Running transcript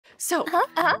So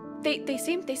they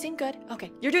seem good.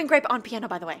 Okay, you're doing great on piano,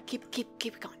 by the way. Keep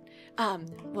it going.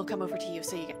 We'll come over to you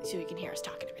so you can hear us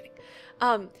talk and everything.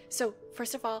 So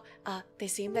first of all, they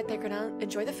seem that they're gonna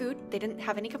enjoy the food. They didn't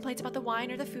have any complaints about the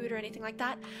wine or the food or anything like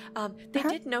that. They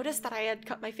did notice that I had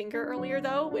cut my finger earlier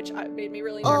though, which made me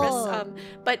really nervous.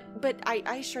 But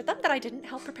I assured them that I didn't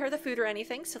help prepare the food or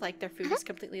anything, so like their food is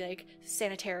completely like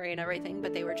sanitary and everything.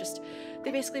 But they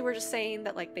basically were just saying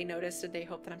that like they noticed and they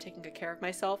hope that I'm taking good care of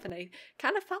myself, and I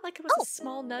kind of felt like it was a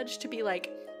small nudge to be like,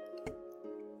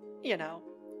 you know,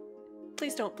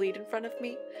 please don't bleed in front of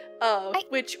me,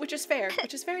 which is fair,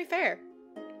 which is very fair.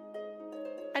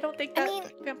 I don't think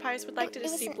that vampires would like to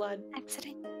just see blood.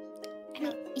 Accident. I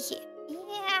mean,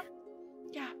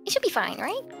 yeah. It should be fine,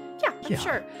 right? Yeah, I'm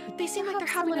sure. They seem like they're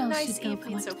having a nice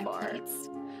evening so far.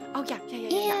 Oh yeah.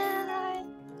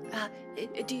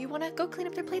 Do you want to go clean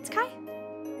up their plates, Kai?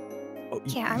 Oh,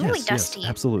 yeah, I'm really dusty. Yes,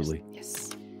 absolutely. Yes.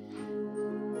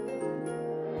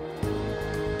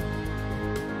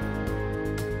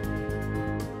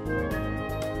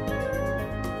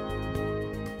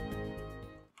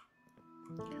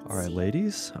 All right,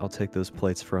 ladies, I'll take those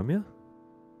plates from you.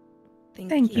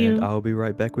 Thank you. And I'll be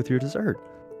right back with your dessert.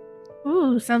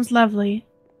 Ooh, sounds lovely.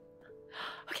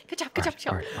 Okay, good job,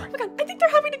 Jill. All right. Oh my god, I think they're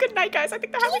having a good night, guys. I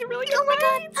think they're having a really good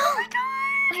night. Oh my god.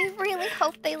 I really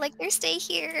hope they like their stay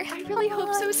here. I really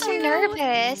hope so I'm too. so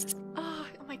nervous. Oh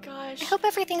my gosh. I hope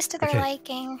everything's to their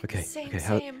liking. Okay.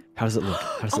 Same. How does it look?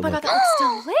 Oh my god, that looks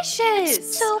delicious.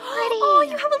 It's so pretty. Oh,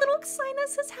 you have a little sign that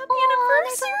says happy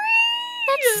anniversary.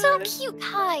 That's so cute,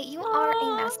 Kai. You are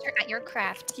a master at your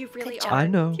craft. You really Good are. job. I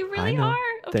know. You really are.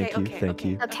 Okay, Thank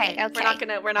you. Okay.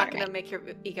 We're not gonna make your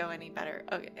ego any better.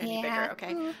 Okay, any bigger.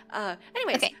 Okay.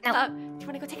 Anyways. Okay, do you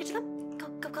want to go take it to them?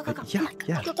 Go. Yeah.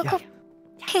 Go.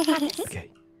 Okay.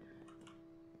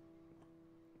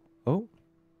 Oh.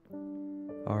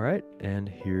 All right, and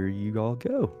here you all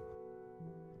go.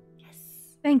 Yes.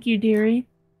 Thank you, dearie.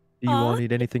 Do you all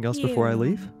need anything else before I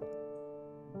leave?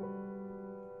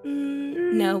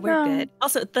 No, we're good.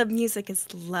 Also, the music is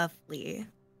lovely.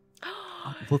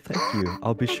 Well, thank you.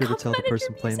 I'll be sure to tell the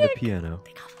person playing the piano.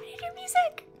 They complimented your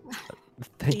music.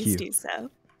 Thank you. Please do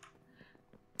so.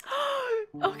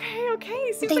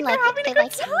 Okay. Seems They like they're having a good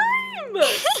it. time.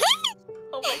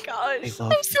 Oh my gosh.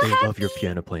 They love your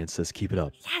piano playing, sis. Keep it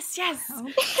up. Yes.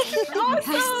 Awesome.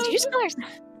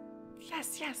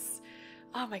 Yes.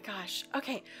 Oh my gosh.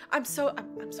 Okay. I'm so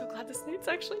glad this night's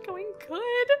actually going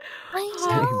good. I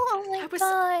know. Oh my god.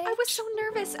 I was so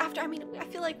nervous after. I mean, I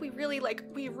feel like we really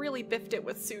biffed it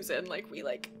with Susan. That could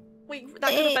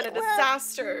have been a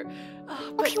disaster.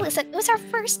 Okay, listen, it was our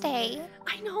first day.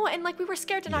 I know, and like we were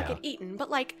scared to not get eaten, but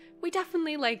like we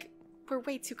definitely were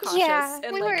way too cautious. Yeah,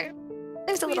 and we were.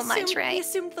 It was a little much, right? We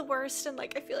assumed the worst, and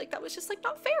like I feel like that was just like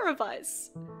not fair of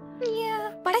us.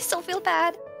 Yeah, but I still feel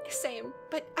bad. Same,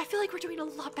 but I feel like we're doing a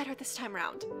lot better this time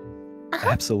around.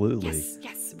 Absolutely.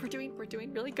 Yes, we're doing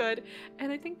really good, and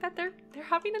I think that they're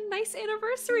having a nice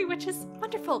anniversary, which is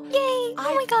wonderful. Yay!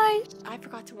 Oh my gosh! I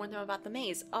forgot to warn them about the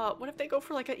maze. What if they go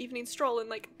for like an evening stroll and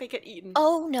like they get eaten?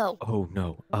 Oh no! Oh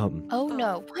no. Oh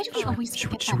no! Why do we always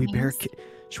should we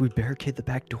barricade the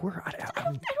back door? I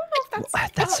don't know if that's.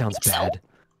 That sounds bad.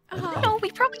 No,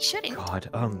 we probably shouldn't. God.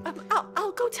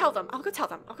 I'll go tell them.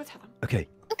 Okay.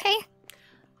 Okay.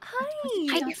 Hi.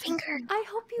 Hide your finger. I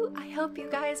hope you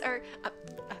guys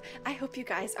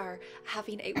are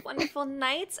having a wonderful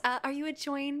night. Are you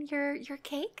enjoying your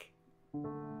cake?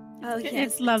 Oh, yes.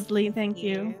 It's lovely, thank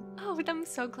you. Oh, I'm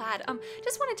so glad.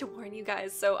 Just wanted to warn you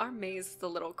guys. So our maze is a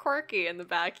little quirky in the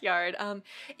backyard.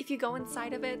 If you go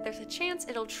inside of it, there's a chance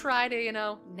it'll try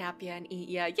to, nap you and eat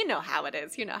you. You know how it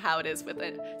is. You know how it is with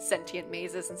sentient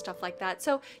mazes and stuff like that.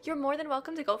 So you're more than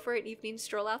welcome to go for an evening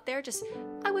stroll out there. Just,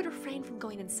 I would refrain from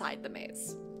going inside the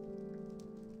maze.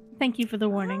 Thank you for the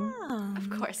warning. Of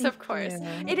course.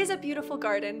 It is a beautiful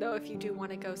garden, though, if you do want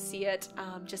to go see it.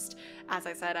 Just, as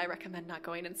I said, I recommend not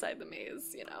going inside the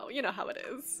maze. You know how it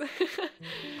is.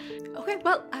 Okay,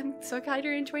 well, I'm so glad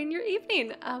you're enjoying your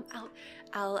evening. I'll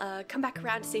come back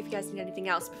around to see if you guys need anything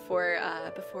else before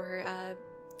I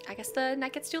guess the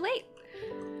night gets too late.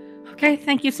 Okay,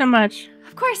 thank you so much.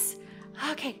 Of course.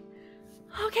 Okay,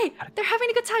 they're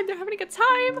having a good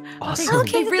time. Awesome.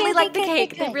 Okay, they really like the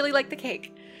cake. Good. They really like the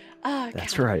cake.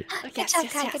 That's right. Good job,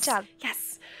 Kai. Good job.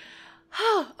 Yes.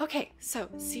 Oh, okay. So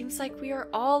seems like we are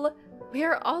all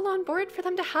on board for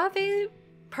them to have a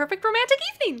perfect romantic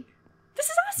evening. This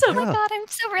is awesome. Oh my god, I'm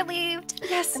so relieved.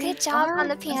 Yes. Good job on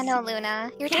the piano, Luna.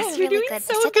 You're doing you're really doing good.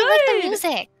 so I said they like the good.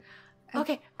 music.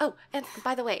 Okay. Oh, and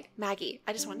by the way, Maggie,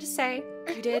 I just wanted to say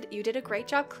you did a great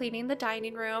job cleaning the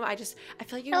dining room. I feel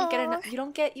like you don't get enough. You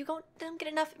don't get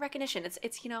enough recognition. It's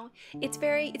it's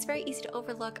very easy to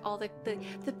overlook all the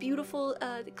beautiful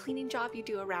the cleaning job you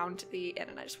do around the inn,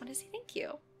 and I just wanted to say thank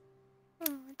you.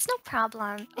 It's no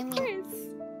problem. I mean,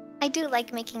 I do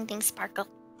like making things sparkle.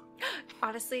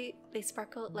 Honestly, they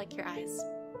sparkle like your eyes.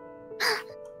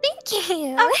 Thank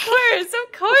you.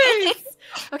 Of course.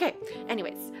 Okay.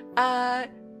 Anyways, I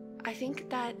think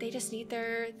that they just need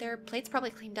their plates probably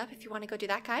cleaned up. If you want to go do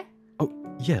that, Kai. Oh,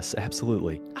 yes,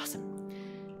 absolutely. Awesome.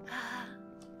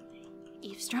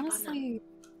 Eavesdrop Honestly,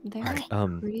 they're Alright, a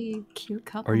pretty cute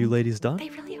couple. Are you ladies done? They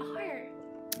really are.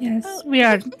 Yes, Oh. we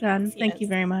are done. Yes. Thank you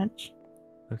very much.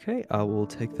 Okay, I will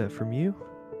take that from you.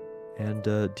 And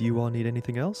do you all need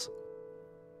anything else?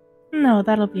 No,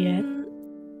 that'll be it.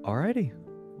 Alrighty.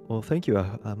 Well, thank you.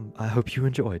 I hope you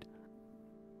enjoyed.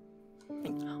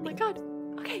 Oh my god.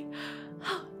 Okay.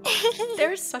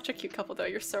 They're such a cute couple, though.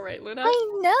 You're so right, Luna.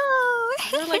 I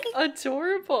know. They're like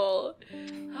adorable.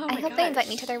 Oh I my hope they invite gosh.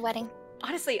 me to their wedding.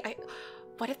 Honestly,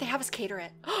 what if they have us cater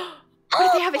it? What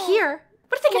if they have it here?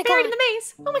 What if they Oh get my married in God. the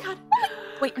maze? Oh my god.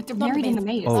 Wait, they're married in the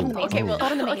maze. Oh, Not in the maze. Okay, well, oh.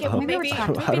 okay, well, Maybe maybe we're I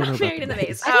don't know not about married in the the maze.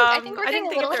 maze. I think we're I getting didn't a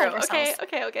think it little through. ahead of Okay,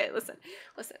 ourselves. okay.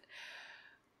 Listen.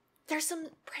 There's some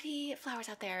pretty flowers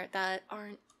out there that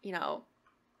aren't,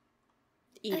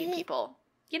 eating people.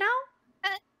 You know?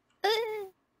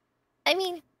 I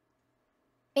mean,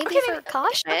 maybe Okay, if we're maybe-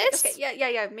 cautious. Okay,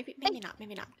 yeah.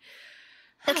 Maybe not.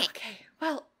 Okay. Okay.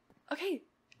 Well, okay.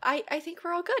 I think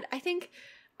we're all good. I think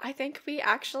we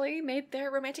actually made their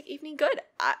romantic evening good.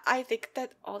 I think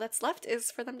that all that's left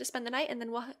is for them to spend the night, and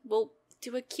then we'll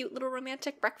do a cute little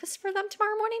romantic breakfast for them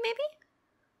tomorrow morning,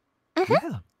 maybe?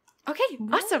 Yeah. Okay,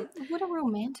 awesome. What would a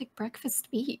romantic breakfast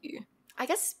be? I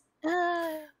guess. Maybe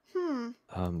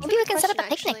Um, we can set up a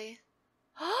Question, picnic.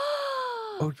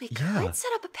 Oh, we yeah. could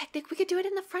set up a picnic. We could do it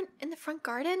in the front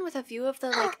garden with a view of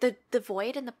the the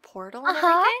void and the portal and Uh-huh.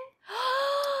 everything.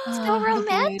 So Very good.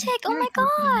 romantic. Oh Very my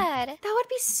comforting. god. That would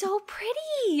be so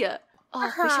pretty. Oh, we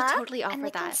should Uh-huh. totally offer And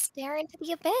they can that. stare into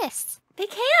the abyss. They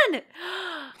can and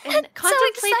That's so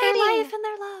contemplate their exciting. life and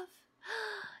their love.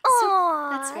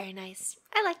 Aww. That's very nice.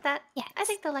 I like that. Yes. I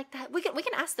think they'll like that. We can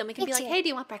ask them. We can Me be like, too. hey, do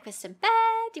you want breakfast in bed?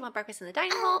 Do you want breakfast in the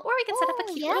dining hall? Or we can set up a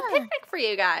Oh, cute little yeah. picnic for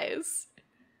you guys.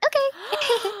 Okay.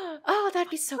 Oh, that'd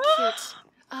be so cute.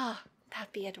 Oh,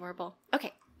 that'd be adorable.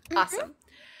 Okay, awesome.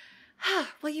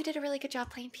 Well, you did a really good job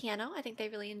playing piano. I think they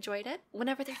really enjoyed it.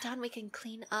 Whenever they're done, we can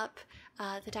clean up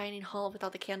the dining hall with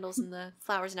all the candles and the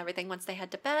flowers and everything once they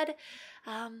head to bed.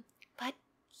 But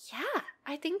yeah,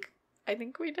 I think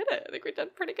we did it. I think we did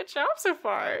a pretty good job so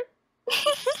far.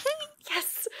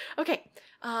 Yes. Okay.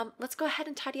 Let's go ahead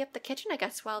and tidy up the kitchen, I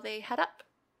guess, while they head up.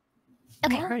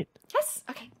 Okay. all right. Yes.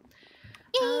 Okay.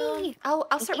 Yay. I'll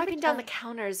Thank start you for wiping down the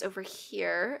telling. counters over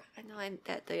here. I know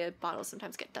that the bottles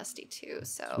sometimes get dusty too,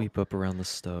 so Sweep up around the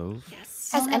stove. yes.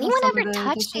 Has I'll have anyone some of ever the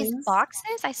touched these dishes.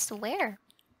 boxes? I swear.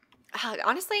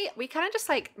 Honestly, we kind of just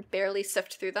like barely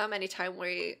sift through them anytime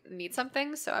we need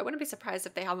something, so I wouldn't be surprised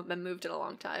if they haven't been moved in a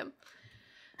long time.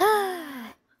 Let's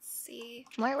see.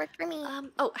 More work for me.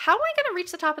 Oh, how am I gonna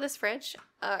reach the top of this fridge?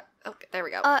 Okay, there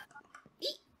we go.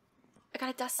 Eek. I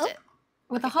gotta dust Oh. it.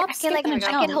 With a I hop, can skip, like and a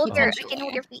I jump. can hold your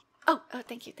potentially. feet. Oh,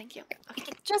 thank you. Okay,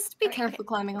 Just be Okay, careful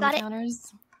climbing on Got the it.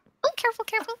 counters. Oh, careful.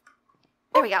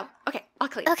 there we go. Okay, I'll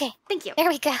clean. Okay, Thank you. there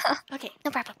we go. Okay,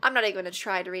 No problem. I'm not even gonna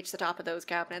try to reach the top of those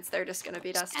cabinets. They're just gonna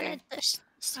be Just dusty. kinda just-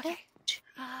 Okay.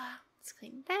 Let's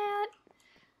clean that.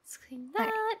 Let's clean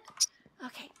Alright. that.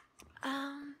 Okay.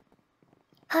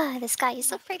 The sky is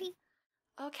so pretty.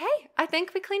 Okay. I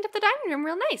think we cleaned up the dining room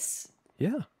real nice.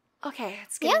 Yeah. Okay,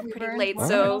 it's Yeah. getting We pretty burned late, more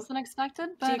so candles than expected,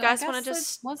 but you guys I wanna guess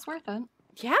just- it was worth it.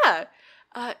 yeah.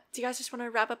 Do you guys just want to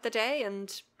wrap up the day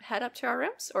and head up to our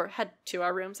rooms? Or head to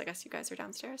our rooms? I guess you guys are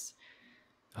downstairs.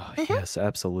 Oh, yes,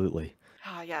 absolutely.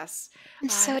 Ah, yes. I'm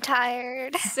so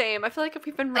tired. Same. I feel like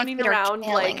we've been My running feet are around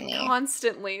like killing me.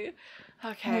 constantly.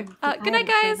 Okay. I Good night, haven't played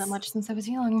guys. that much since I was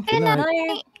young. Good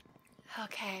night.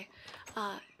 Okay.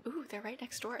 Ooh, they're right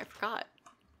next door. I forgot.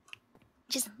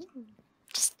 Just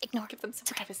ignore. Give them some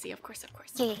privacy. Of course.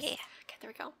 Yeah. Okay, there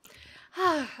we go.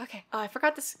 Okay. Oh, I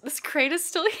forgot this crate is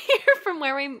still here from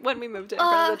when we moved it in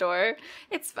front of the door.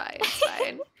 It's fine.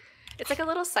 It's like a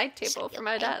little side table Should be for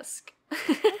my okay. desk.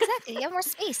 Exactly. You have more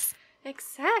space.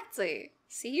 Exactly.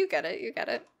 See, you get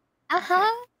it. Uh-huh.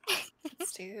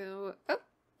 Let's do. Oh,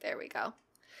 there we go.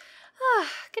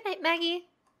 Good night, Maggie.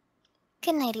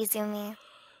 Good night, Izumi.